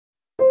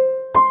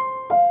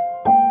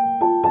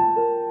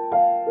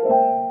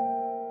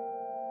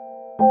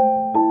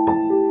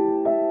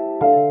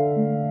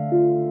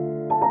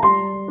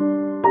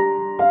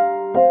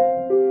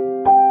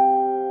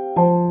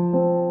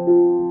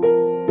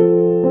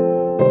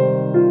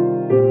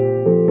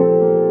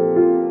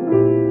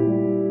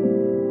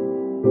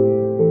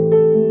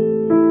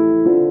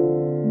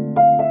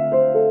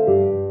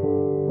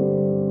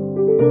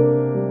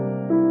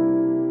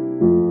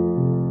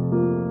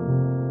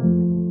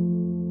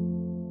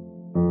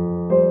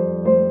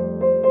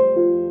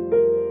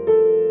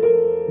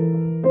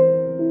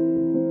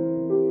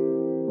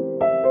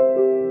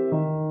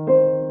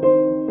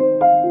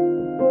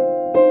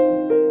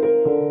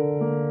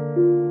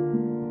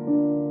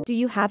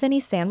have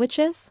any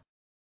sandwiches?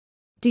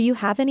 Do you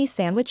have any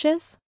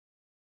sandwiches?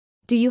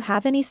 Do you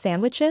have any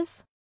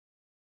sandwiches?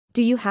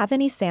 Do you have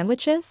any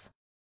sandwiches?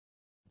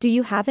 Do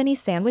you have any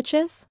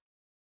sandwiches?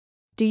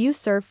 Do you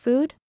serve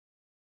food?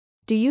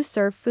 Do you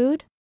serve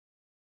food?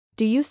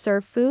 Do you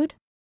serve food?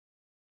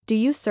 Do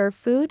you serve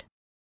food?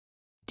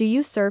 Do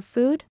you serve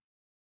food?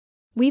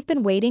 We've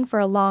been waiting for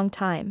a long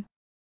time.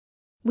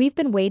 We've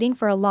been waiting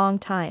for a long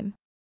time.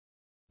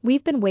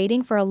 We've been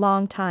waiting for a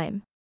long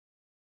time.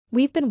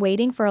 We've been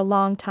waiting for a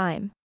long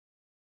time.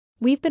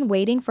 We've been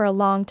waiting for a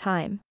long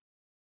time.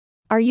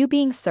 Are you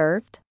being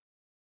served?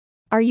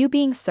 Are you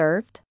being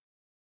served?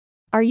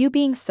 Are you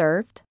being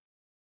served?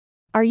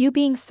 Are you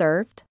being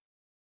served?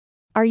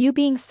 Are you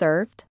being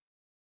served?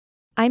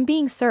 I'm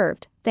being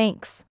served,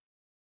 thanks.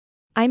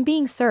 I'm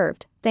being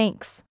served,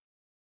 thanks.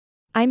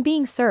 I'm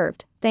being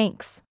served,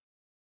 thanks.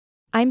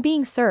 I'm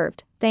being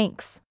served,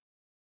 thanks.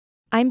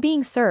 I'm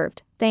being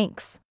served,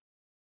 thanks.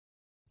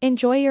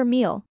 Enjoy your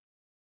meal.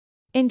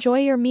 Enjoy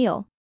your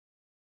meal.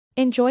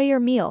 Enjoy your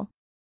meal.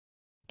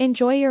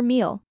 Enjoy your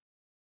meal.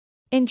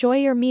 Enjoy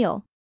your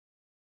meal.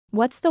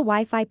 What's the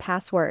Wi-Fi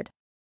password?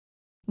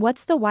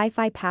 What's the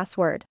Wi-Fi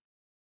password?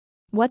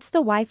 What's the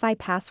Wi-Fi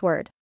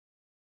password?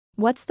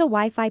 What's the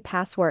Wi-Fi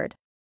password?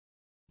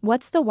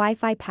 What's the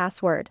Wi-Fi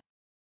password?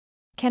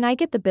 Can I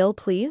get the bill,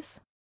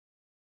 please?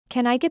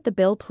 Can I get the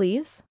bill,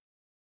 please?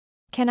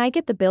 Can I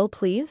get the bill,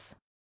 please?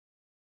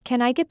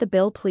 Can I get the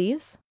bill,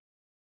 please?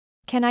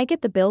 Can I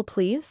get the bill,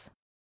 please?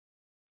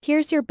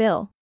 Here's your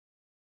bill.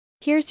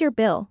 Here's your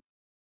bill.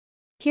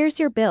 Here's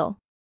your bill.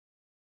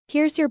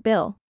 Here's your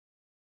bill.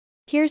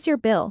 Here's your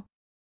bill.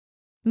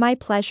 My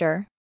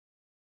pleasure.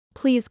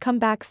 Please come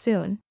back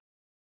soon.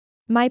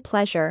 My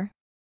pleasure.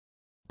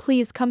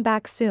 Please come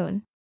back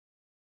soon.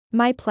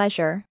 My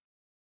pleasure.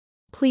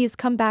 Please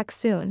come back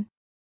soon.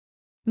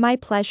 My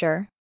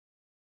pleasure.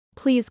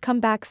 Please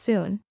come back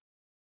soon.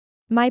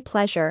 My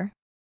pleasure.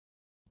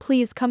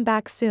 Please come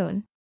back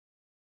soon.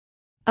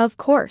 Of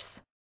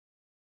course.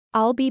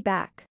 I'll be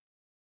back.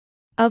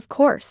 Of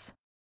course.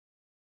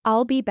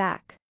 I'll be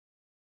back.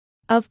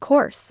 Of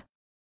course.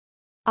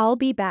 I'll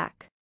be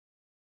back.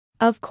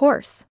 Of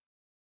course.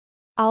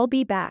 I'll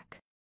be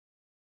back.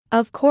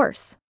 Of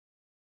course.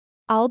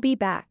 I'll be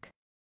back.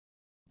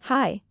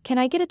 Hi, can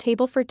I get a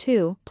table for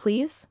two,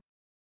 please?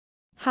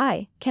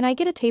 Hi, can I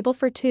get a table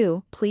for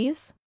two,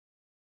 please?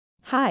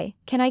 Hi,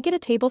 can I get a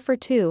table for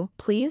two,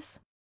 please?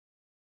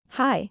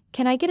 Hi,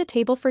 can I get a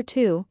table for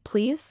two,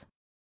 please?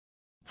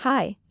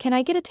 Hi, can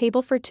I get a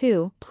table for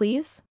two,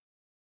 please?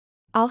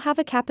 I'll have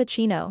a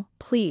cappuccino,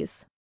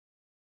 please.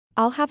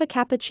 I'll have a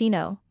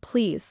cappuccino,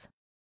 please.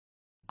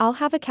 I'll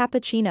have a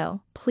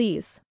cappuccino,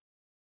 please.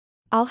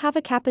 I'll have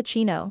a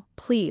cappuccino,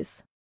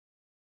 please.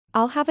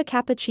 I'll have a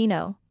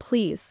cappuccino,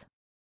 please.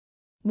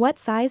 What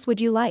size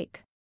would you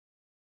like?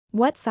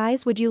 What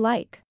size would you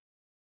like?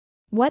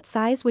 What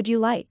size would you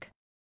like?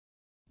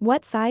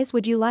 What size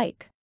would you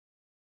like?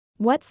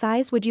 What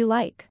size would you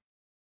like?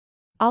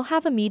 I'll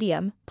have a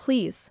medium,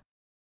 please.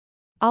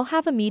 I'll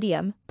have a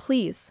medium,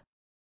 please.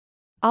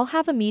 I'll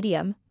have a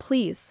medium,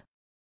 please.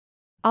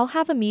 I'll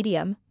have a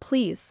medium,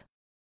 please.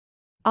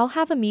 I'll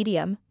have a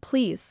medium,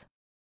 please.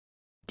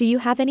 Do you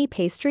have any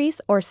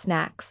pastries or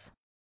snacks?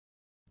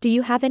 Do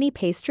you have any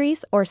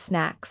pastries or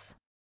snacks?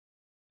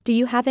 Do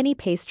you have any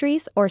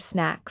pastries or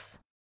snacks?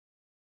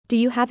 Do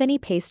you have any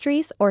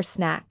pastries or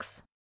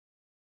snacks?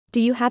 Do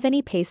you have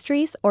any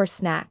pastries or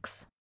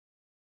snacks?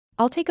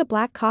 I'll take a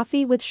black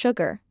coffee with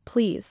sugar,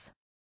 please.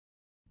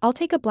 I'll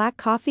take a black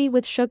coffee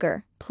with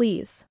sugar,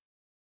 please.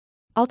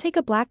 I'll take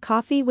a black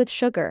coffee with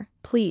sugar,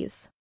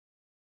 please.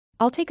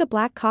 I'll take a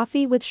black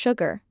coffee with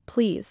sugar,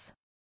 please.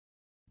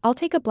 I'll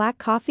take a black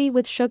coffee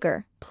with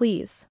sugar,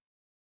 please.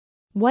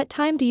 What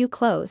time do you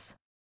close?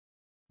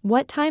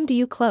 What time do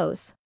you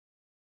close?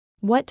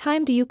 What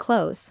time do you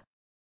close?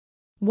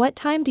 What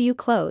time do you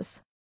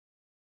close?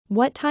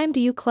 What time do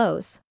you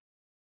close?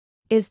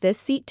 Is this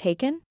seat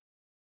taken?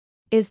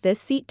 Is this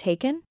seat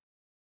taken?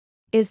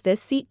 Is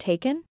this seat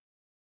taken?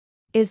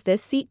 Is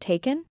this seat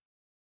taken?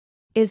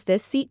 Is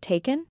this seat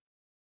taken?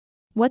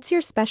 What's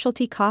your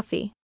specialty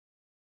coffee?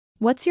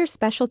 What's your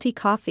specialty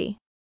coffee?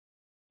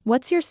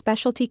 What's your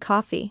specialty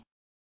coffee?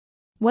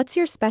 What's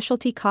your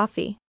specialty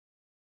coffee?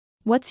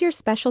 What's your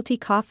specialty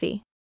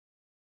coffee?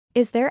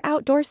 Is there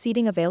outdoor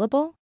seating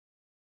available?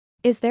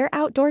 Is there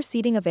outdoor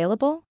seating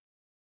available?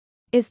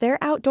 Is there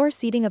outdoor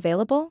seating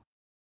available?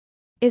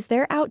 Is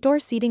there outdoor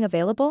seating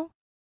available?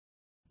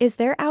 Is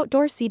there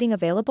outdoor seating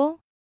available?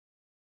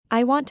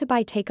 I want to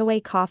buy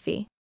takeaway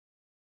coffee.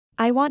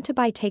 I want to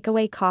buy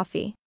takeaway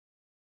coffee.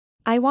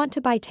 I want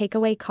to buy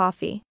takeaway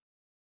coffee.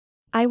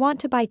 I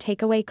want to buy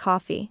takeaway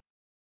coffee.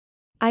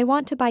 I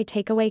want to buy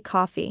takeaway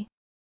coffee.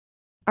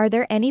 Are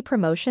there any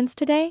promotions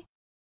today?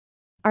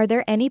 Are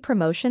there any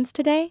promotions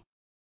today?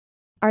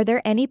 Are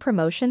there any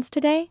promotions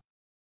today?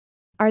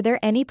 Are there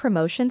any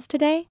promotions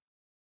today?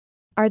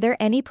 Are there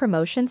any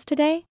promotions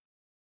today?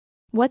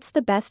 What's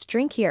the best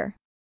drink here?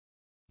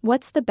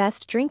 What's the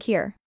best drink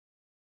here?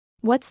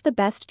 What's the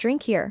best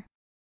drink here?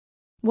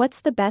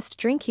 What's the best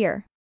drink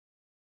here?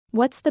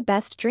 What's the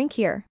best drink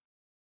here?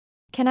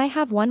 Can I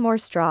have one more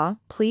straw,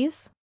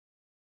 please?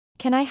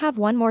 Can I have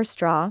one more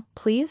straw,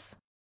 please?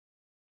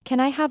 Can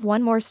I have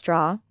one more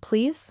straw,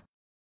 please?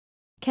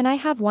 Can I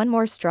have one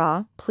more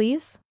straw,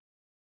 please?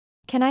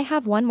 Can I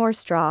have one more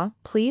straw,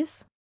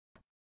 please?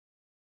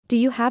 Do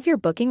you have your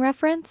booking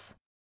reference?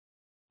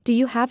 Do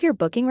you have your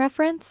booking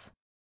reference?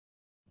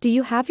 Do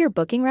you have your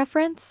booking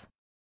reference?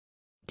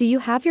 Do you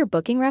have your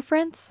booking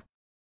reference?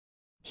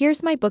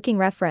 Here's my booking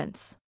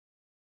reference.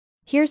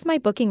 Here's my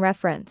booking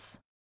reference.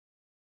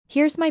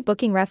 Here's my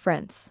booking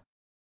reference.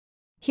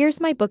 Here's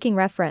my booking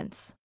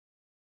reference.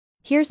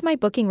 Here's my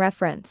booking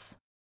reference.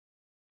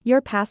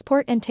 Your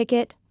passport and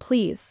ticket,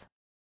 please.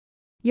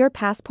 Your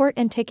passport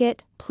and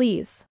ticket,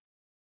 please.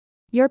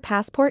 Your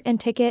passport and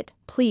ticket,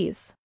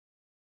 please.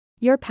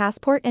 Your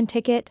passport and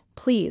ticket,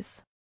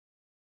 please.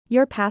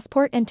 Your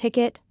passport and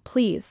ticket,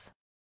 please.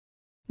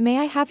 May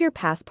I have your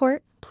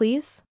passport,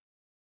 please?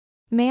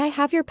 May I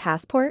have your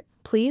passport,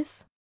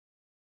 please?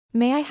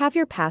 May I have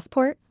your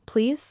passport,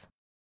 please?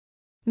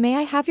 May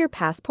I have your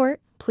passport,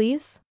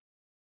 please?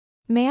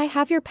 May I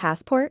have your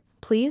passport,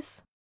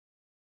 please?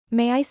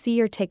 May I see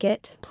your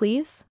ticket,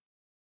 please?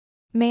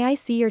 May I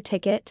see your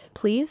ticket,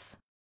 please?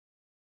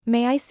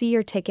 May I see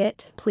your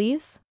ticket,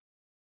 please?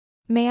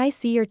 May I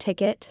see your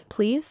ticket,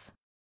 please?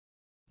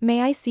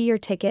 May I see your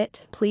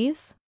ticket,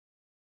 please?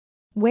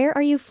 Where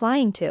are you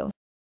flying to?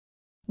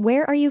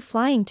 Where are you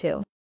flying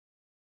to?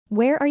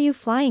 Where are you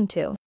flying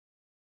to?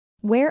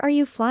 Where are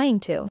you flying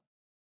to?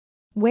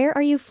 Where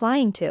are you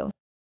flying to?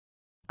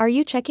 Are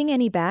you checking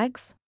any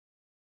bags?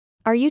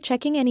 Are you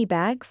checking any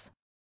bags?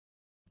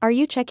 Are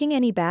you checking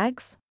any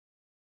bags?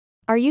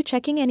 Are you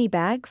checking any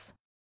bags?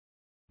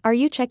 Are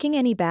you checking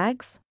any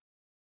bags?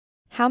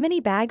 How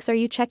many bags are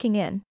you checking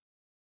in?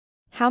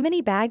 How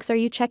many bags are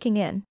you checking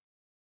in?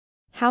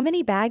 How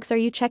many bags are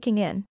you checking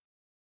in?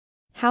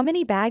 How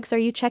many bags are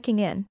you checking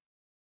in?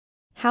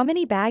 How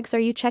many bags are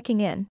you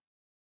checking in?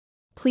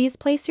 Please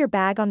place your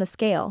bag on the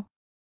scale.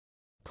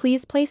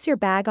 Please place your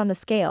bag on the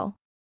scale.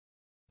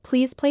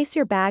 Please place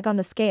your bag on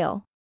the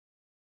scale.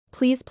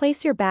 Please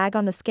place your bag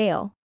on the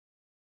scale.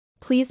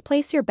 Please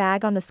place your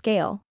bag on the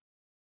scale.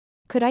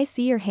 Could I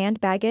see your hand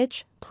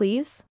baggage,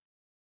 please?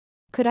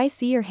 Could I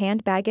see your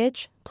hand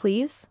baggage,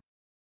 please?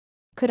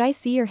 Could I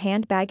see your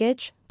hand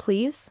baggage,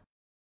 please?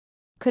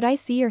 Could I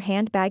see your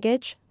hand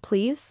baggage,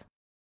 please?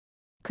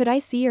 Could I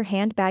see your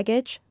hand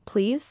baggage,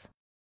 please?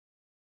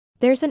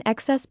 There's an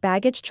excess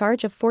baggage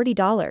charge of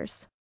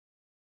 $40.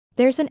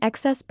 There's an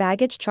excess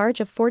baggage charge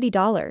of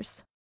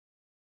 $40.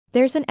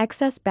 There's an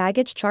excess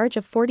baggage charge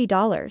of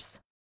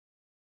 $40.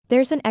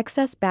 There's an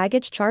excess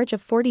baggage charge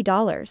of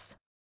 $40.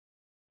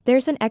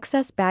 There's an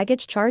excess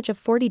baggage charge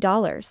of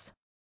 $40.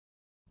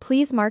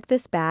 Please mark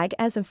this bag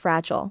as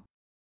fragile.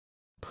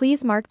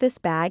 Please mark this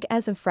bag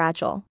as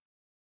fragile.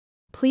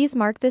 Please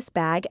mark this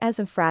bag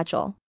as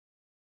fragile.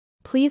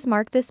 Please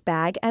mark this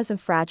bag as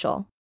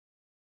fragile.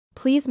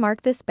 Please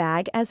mark this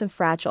bag as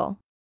fragile.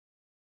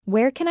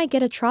 Where can I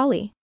get a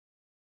trolley?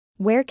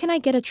 Where can I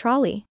get a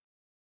trolley?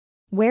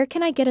 Where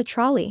can I get a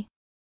trolley?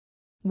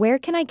 Where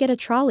can I get a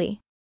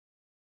trolley?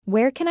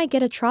 Where can I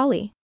get a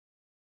trolley?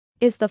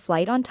 Is the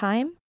flight on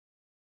time?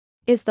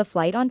 Is the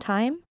flight on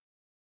time?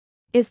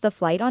 Is the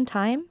flight on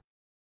time?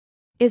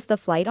 Is the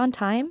flight on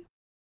time?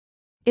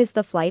 Is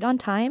the flight on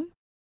time?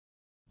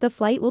 The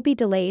flight will be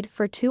delayed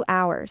for 2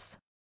 hours.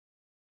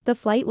 The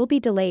flight will be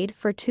delayed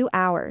for 2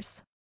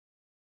 hours.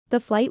 The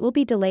flight will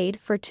be delayed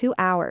for 2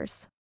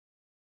 hours.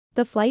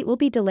 The flight will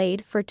be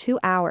delayed for 2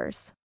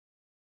 hours.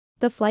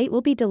 The flight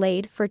will be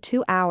delayed for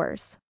 2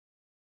 hours.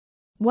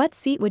 What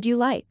seat would you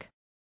like?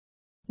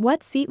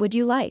 What seat would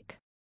you like?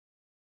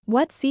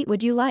 What seat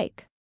would you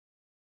like?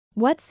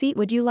 What seat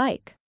would you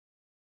like?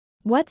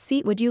 What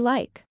seat would you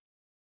like?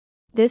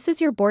 This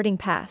is your boarding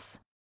pass.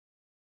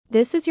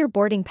 This is your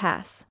boarding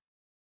pass.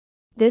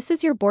 This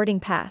is your boarding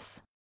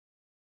pass.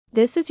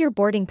 This is your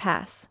boarding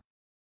pass.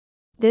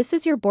 This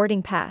is your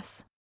boarding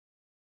pass.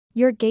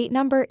 Your gate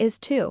number is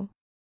 2.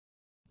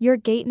 Your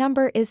gate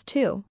number is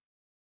 2.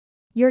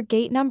 Your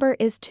gate number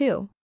is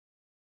 2.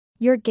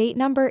 Your gate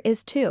number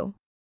is 2.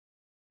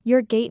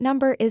 Your gate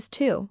number is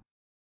 2.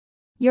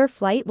 Your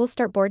flight will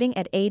start boarding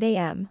at 8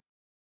 a.m.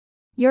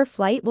 Your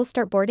flight will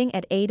start boarding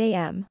at 8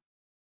 a.m.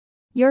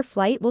 Your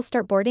flight will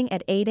start boarding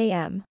at 8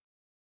 a.m.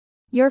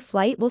 Your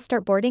flight will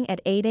start boarding at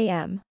 8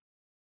 a.m.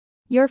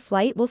 Your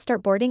flight will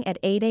start boarding at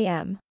 8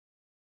 a.m.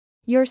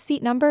 Your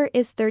seat number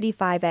is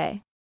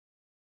 35A.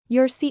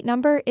 Your seat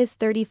number is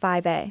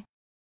 35A.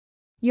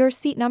 Your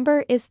seat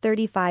number is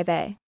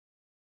 35A.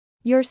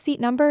 Your seat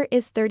number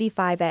is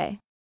 35A.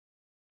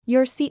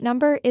 Your seat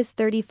number is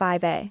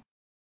 35A.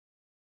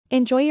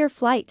 Enjoy your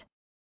flight.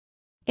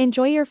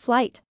 Enjoy your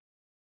flight.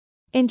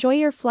 Enjoy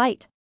your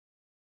flight.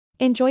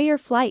 Enjoy your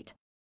flight.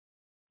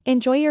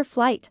 Enjoy your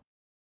flight.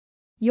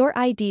 Your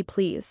ID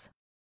please.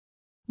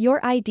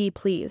 Your ID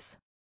please.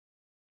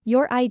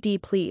 Your ID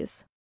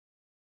please.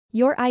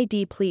 Your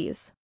ID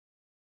please.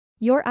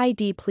 Your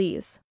ID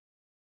please.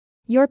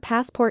 Your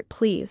passport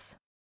please.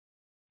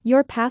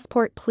 Your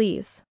passport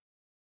please.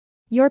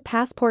 Your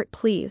passport,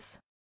 please.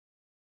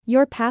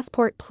 Your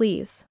passport,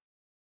 please.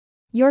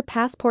 Your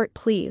passport,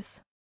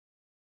 please.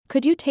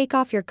 Could you take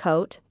off your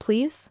coat,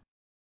 please?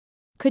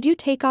 Could you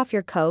take off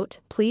your coat,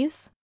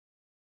 please?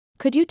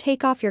 Could you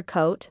take off your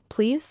coat,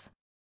 please?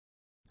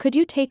 Could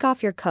you take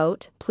off your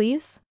coat,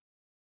 please?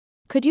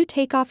 Could you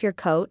take off your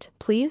coat,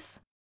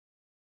 please?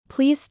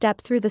 Please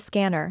step through the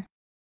scanner.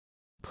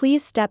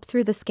 Please step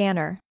through the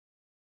scanner.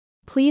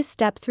 Please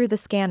step through the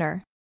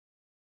scanner.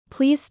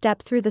 Please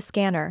step through the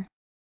scanner.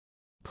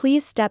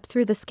 Please step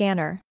through the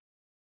scanner.